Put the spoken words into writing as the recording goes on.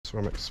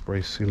Ceramic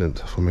Spray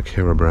Sealant from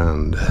Akira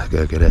brand.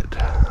 Go get it.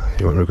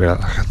 You won't regret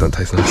it. It doesn't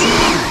taste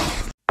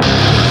nice.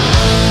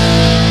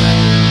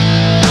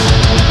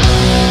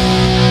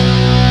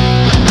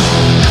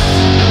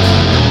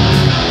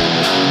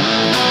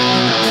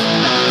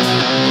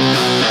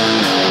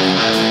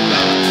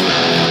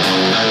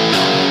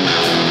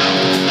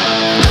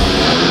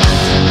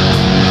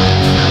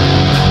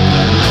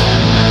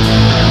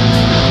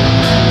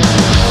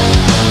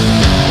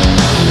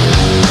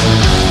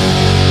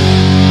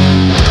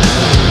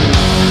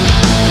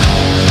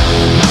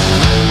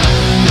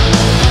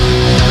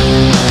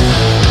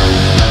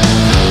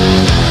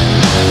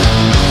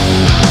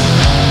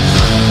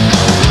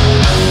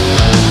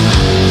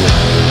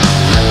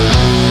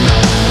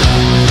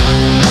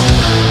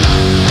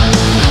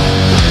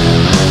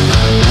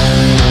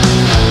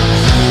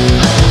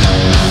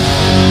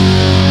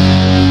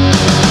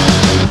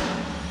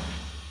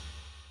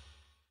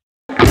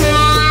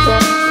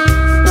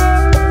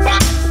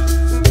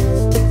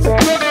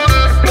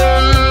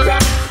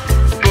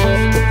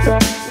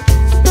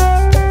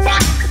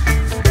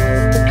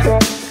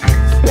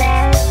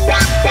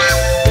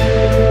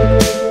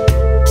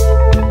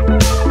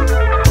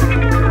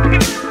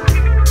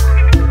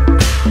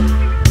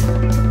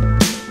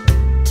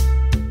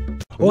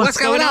 What's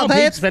going on,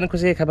 babes? Ben and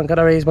Chrissy,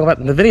 Cowabunga, welcome back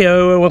to the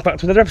video. Welcome back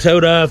to another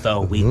episode of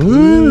the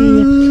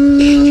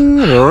weekly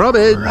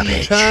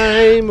rubbish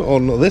time.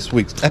 On this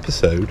week's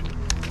episode,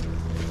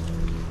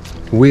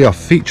 we are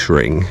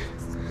featuring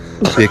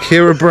the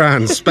Akira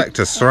brand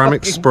SPECTRE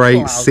Ceramic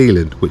Spray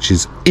Sealant, which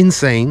is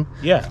insane.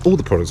 Yeah. All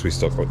the products we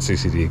stock on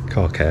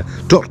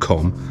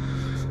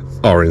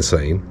ccdcarcare.com are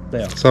insane.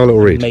 They are. So have a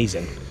little read.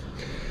 Amazing.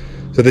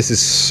 So this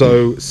is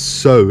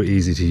so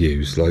easy to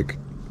use. Like,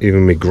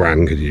 even my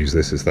gran could use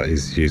this. It's that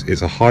easy to use.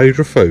 It's a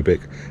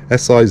hydrophobic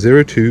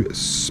SI02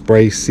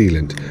 spray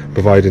sealant,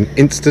 providing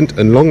instant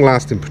and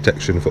long-lasting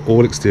protection for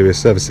all exterior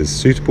surfaces,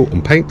 suitable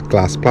on paint,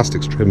 glass,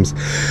 plastics, trims,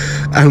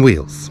 and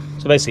wheels.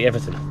 So basically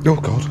everything. Oh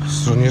God,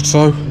 it's on your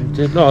toe.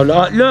 No,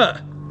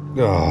 look.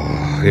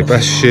 Oh, your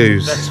best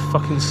shoes. That's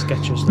fucking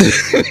Skechers.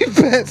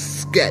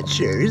 Best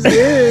Skechers.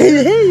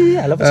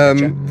 I love a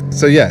Sketcher.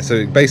 So yeah, so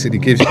it basically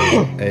gives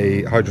you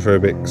a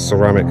hydrophobic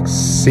ceramic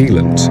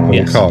sealant on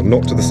your car,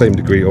 not to the same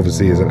degree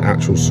obviously as an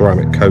actual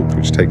ceramic coat,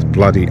 which takes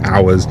bloody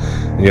hours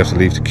and you have to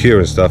leave to cure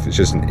and stuff. It's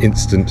just an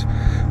instant,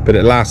 but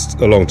it lasts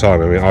a long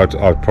time. I mean,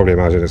 I'd probably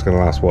imagine it's going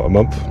to last, what, a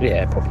month?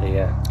 Yeah, probably,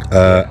 yeah.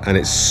 And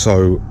it's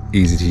so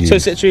easy to use. So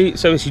it's literally,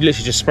 you literally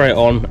just spray it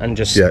on and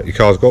just... Yeah, your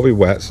car's got to be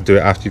wet, so do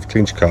it after you've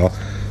cleaned your car.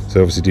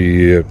 So obviously do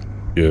your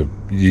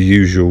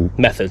usual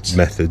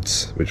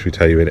methods, which we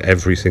tell you in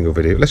every single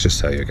video. Let's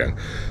just tell you again.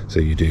 So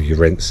you do your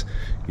rinse,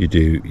 you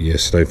do your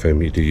snow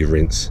foam, you do your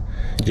rinse,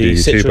 you do your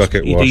citrus,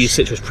 2-bucket wash. You do your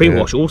citrus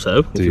pre-wash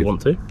also, if you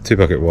want to.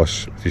 2-bucket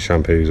wash for your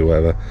shampoos or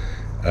whatever.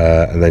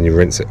 And then you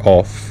rinse it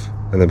off.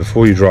 And then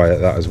before you dry it,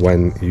 that is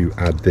when you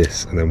add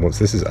this. And then once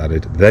this is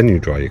added, then you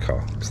dry your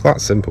car. It's that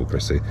simple,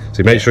 Chrissy. So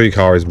you make sure your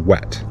car is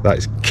wet. That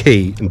is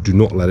key, and do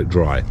not let it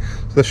dry.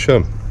 So let's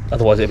show them.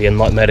 Otherwise it'd be a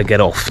nightmare to get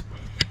off.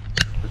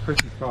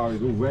 Chrissy's car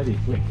is already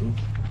clean.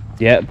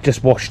 Yeah,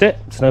 just washed it,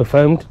 snow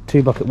foamed,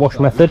 2-bucket wash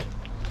method,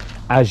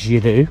 as you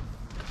do.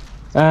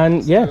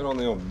 And yeah. Put it on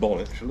the old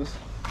bonnet, shall we?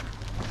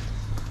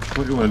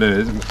 What you want to do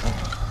is...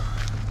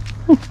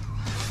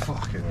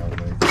 fucking hell,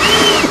 mate.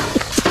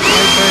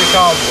 Make sure your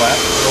car's wet,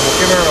 or we'll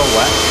give her a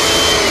wet.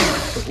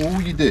 But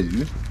all you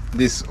do,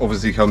 this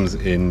obviously comes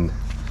in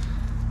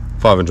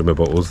 500ml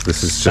bottles.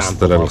 This is just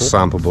the little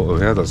sample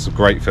bottle. Yeah, that's a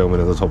great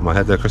filming at the top of my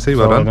head there, Chrissy.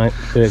 Well done. Mate.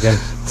 Do it again.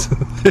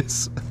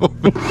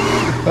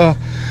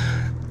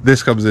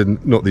 This comes in,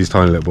 not these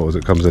tiny little bottles,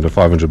 it comes in a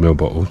 500ml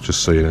bottle,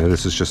 just so you know.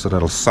 This is just a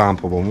little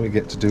sample one. We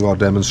get to do our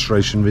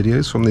demonstration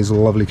videos from these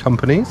lovely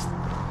companies.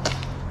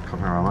 Come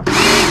here, how much?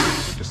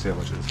 Just see how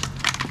much it is.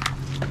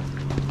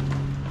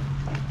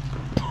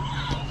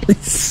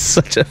 He's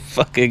such a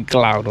fucking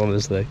clown,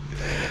 honestly.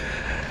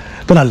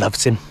 But I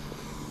loved him.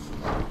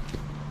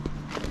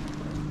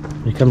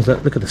 Here comes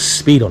that. Look at the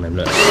speed on him.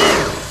 Look.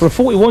 For a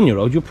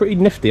 41-year-old, you're pretty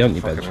nifty, aren't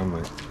you, Benj?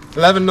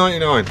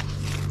 £11.99.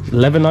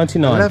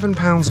 £11.99.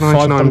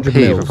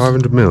 £11.99p for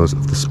 500 mils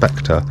of the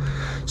SPECTRE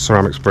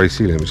Ceramic Spray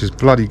Sealant, which is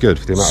bloody good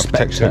for the amount of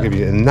protection they give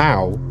you. And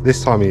now,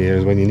 this time of year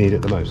is when you need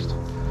it the most.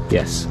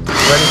 Yes.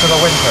 Ready for the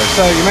winter.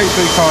 So you make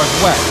sure your car is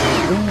wet.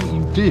 And all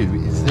you do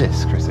is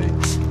this, Chrissy.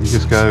 You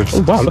just go...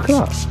 Oh wow, look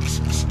at that.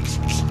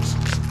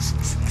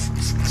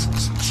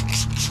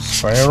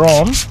 Spray her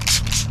on.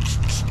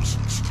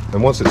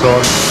 And once it's on, you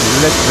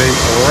literally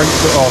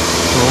rinse it off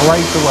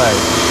straight away.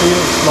 You see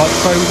it like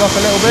foams up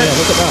a little bit? Yeah,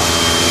 look at that.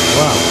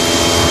 Wow.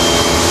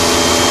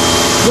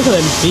 Look at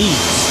them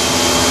beads.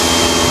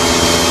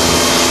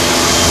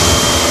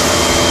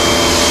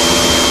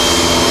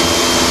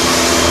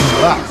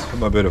 That,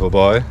 my beautiful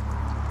boy,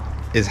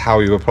 is how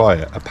you apply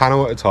it. A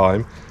panel at a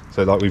time.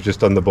 So like we've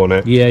just done the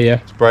bonnet. Yeah, yeah.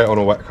 Spray it on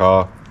a wet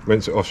car,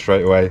 rinse it off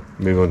straight away,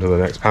 move on to the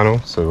next panel.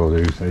 So we'll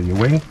do, say, your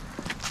wing.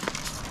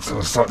 So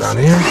we'll start down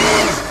here.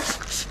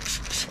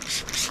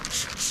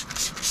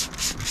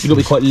 You've got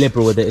to be quite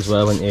liberal with it as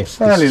well, haven't you?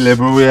 Fairly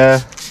liberal,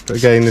 yeah. But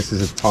again, this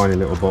is a tiny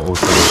little bottle,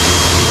 so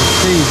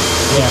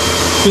yeah,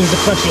 as soon as the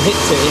pressure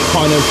hits it, it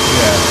kind of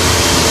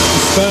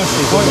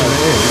disperses.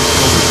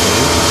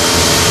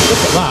 Look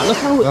at that, look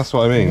how... That's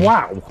what I mean.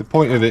 Wow. The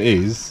point of it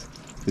is,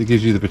 it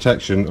gives you the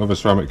protection of a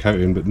ceramic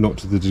coating, but not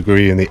to the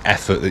degree and the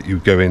effort that you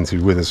go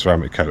into with a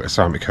ceramic coat. A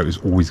ceramic coat is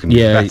always going to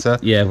be better.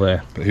 Yeah,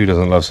 where? But who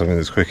doesn't love something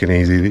that's quick and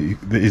easy,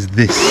 that is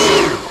this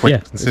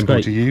quick and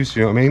simple to use,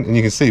 you know what I mean? And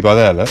you can see by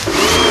there, look.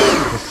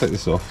 Let's take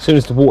this off. As soon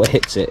as the water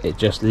hits it, it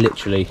just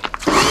literally...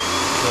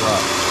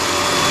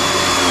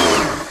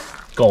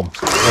 Gone.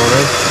 So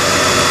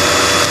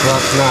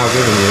that's now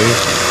giving you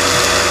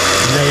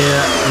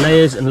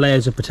layers and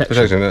layers of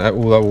protection.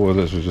 All that water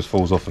that just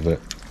falls off of it.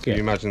 Can you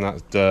imagine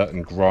that's dirt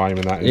and grime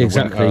and that in the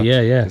winter?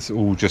 Yeah. It's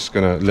all just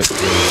going to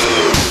literally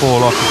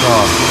fall off the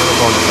car.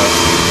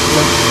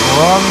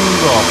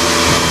 Runs off.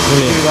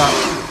 See that?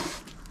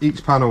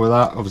 Each panel with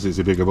that, obviously it's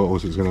a bigger bottle,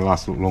 so it's going to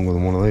last a lot longer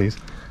than one of these.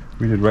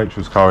 We did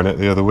Rachel's car in it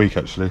the other week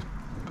actually,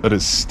 but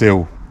it's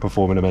still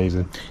performing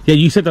amazing. Yeah,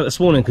 you said that this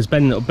morning because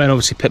Ben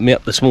obviously picked me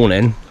up this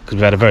morning because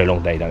we've had a very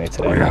long day down here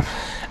today. Oh, yeah.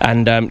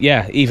 And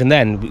yeah, even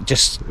then, it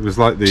was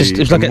like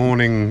the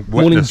morning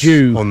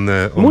dew on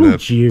the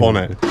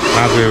bonnet.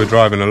 As we were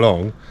driving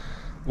along,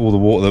 all the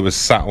water that was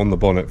sat on the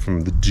bonnet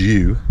from the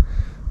dew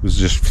was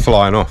just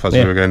flying off as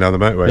we were going down the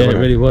motorway. Yeah, it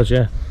really was.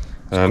 Yeah,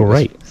 it's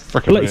great.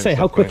 But like you say,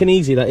 how quick and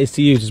easy that is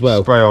to use as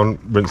well. Spray on,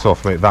 rinse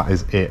off, mate. That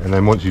is it. And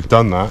then once you've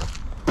done that,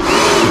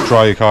 you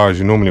dry your car as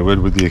you normally would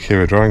with the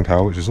Akira drying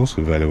towel, which is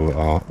also available at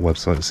our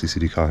website,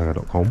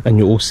 ccdcarhanger.com. And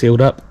you're all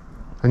sealed up.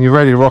 And you're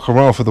ready to rock and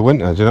roll for the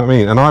winter. Do you know what I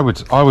mean? And I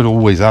would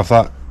always have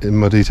that in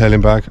my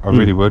detailing bag. I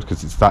really would,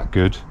 because it's that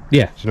good.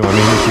 Yeah. Do you know what I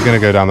mean? If you're going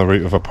to go down the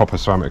route of a proper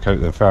ceramic coat,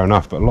 then fair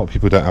enough. But a lot of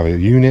people don't have a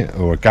unit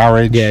or a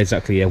garage. Yeah,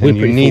 exactly. Yeah, and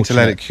you need to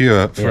let it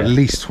cure for at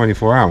least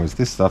 24 hours.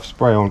 This stuff,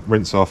 spray on,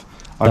 rinse off.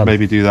 I'd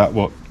maybe do that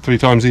 3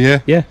 times a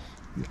year. Yeah.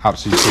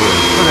 Absolutely. Look at it.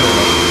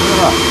 Look at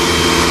that.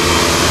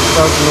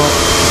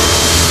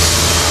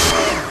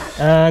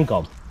 And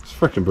gone. It's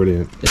freaking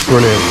brilliant. It's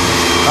brilliant.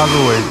 As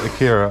always,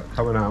 Akira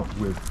coming out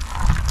with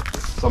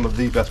some of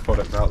the best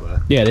products out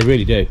there. Yeah, they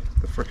really do.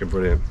 They're freaking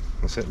brilliant.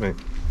 That's it, mate.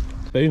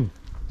 Boom.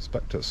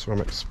 SPECTRE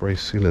Ceramic Spray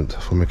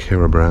Sealant from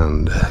Akira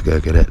brand. Go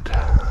get it.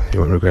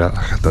 You won't regret it.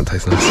 Don't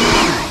taste nice.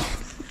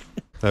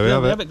 There we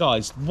have it.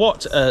 Guys.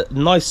 What a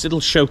nice little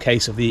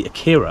showcase of the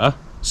Akira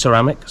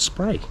Ceramic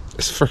Spray.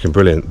 It's freaking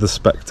brilliant. The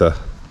SPECTRE.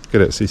 Get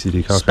it,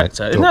 CCD car.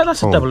 SPECTRE. No,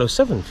 that's a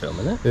 007 film,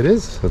 isn't it? It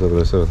is a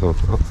 007 film.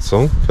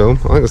 Film.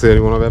 I think it's the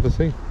only one I've ever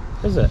seen.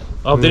 Is it?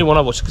 Oh, the only one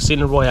I watched,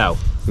 Casino Royale.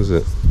 Is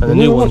it? And the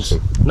new ones.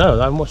 No,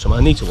 I haven't watched them.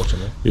 I need to watch them.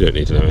 Though. You don't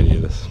need to know any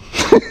of this.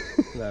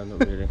 No, not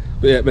really.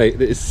 But yeah,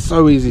 mate, it's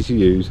so easy to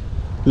use.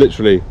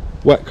 Literally,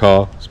 wet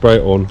car, spray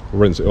it on,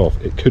 rinse it off.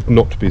 It could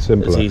not be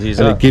simpler. As easy as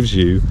and that. It gives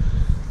you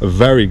a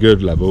very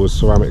good level of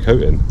ceramic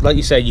coating. Like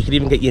you say, you could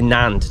even get your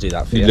nan to do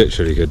that for you. You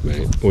literally could,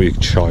 mate. Or your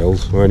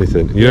child, or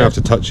anything. You don't have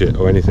to touch it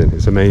or anything.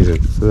 It's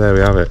amazing. So there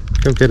we have it.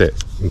 Go get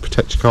it and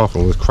protect your car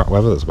from all this crap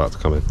weather that's about to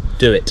come in.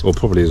 Do it. Or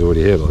probably is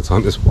already here by the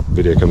time this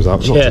video comes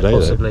out. It's not today,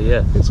 possibly,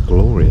 though. It's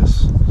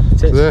glorious.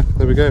 It is. So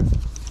there we go.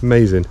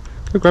 Amazing.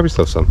 Go grab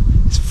yourself some.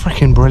 It's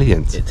freaking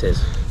brilliant. It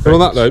is. And on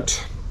that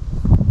note,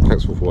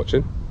 thanks all for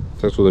watching.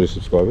 Thanks for all the new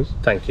subscribers.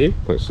 Thank you.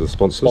 Thanks to the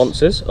sponsors.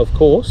 Sponsors, of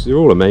course. You're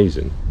all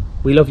amazing.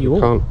 We love you all.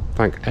 Can't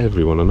thank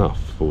everyone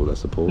enough for all their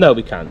support. No,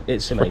 we can.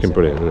 It's amazing. Freaking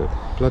brilliant, isn't it?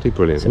 Bloody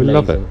brilliant. We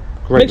love it.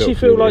 Great. Makes you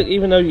feel like,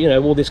 even though you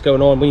know all this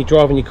going on, when you're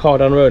driving your car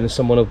down the road and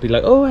someone will be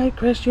like, "Oh, hey,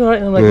 Chris, you alright?"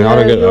 And I'm like, "Yeah, I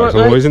don't get that. Right,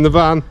 I'm always in the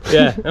van."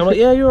 Yeah, and I'm like,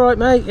 "Yeah, you're alright,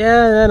 mate."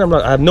 Yeah, and I'm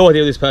like, I have no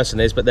idea who this person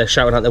is, but they're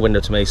shouting out their window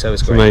to me, so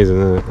it's great.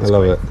 Amazing, isn't it? I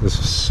love it. This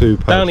is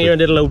super. Down here in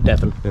little old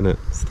Devon. Isn't it?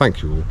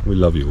 Thank you all. We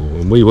love you all,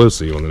 and we will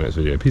see you on the next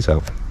video. Peace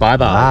out. Bye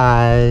bye.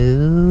 Bye.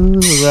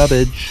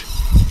 Rubbish.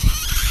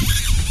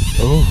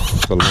 Oh,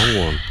 it's a long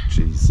one.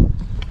 Jeez.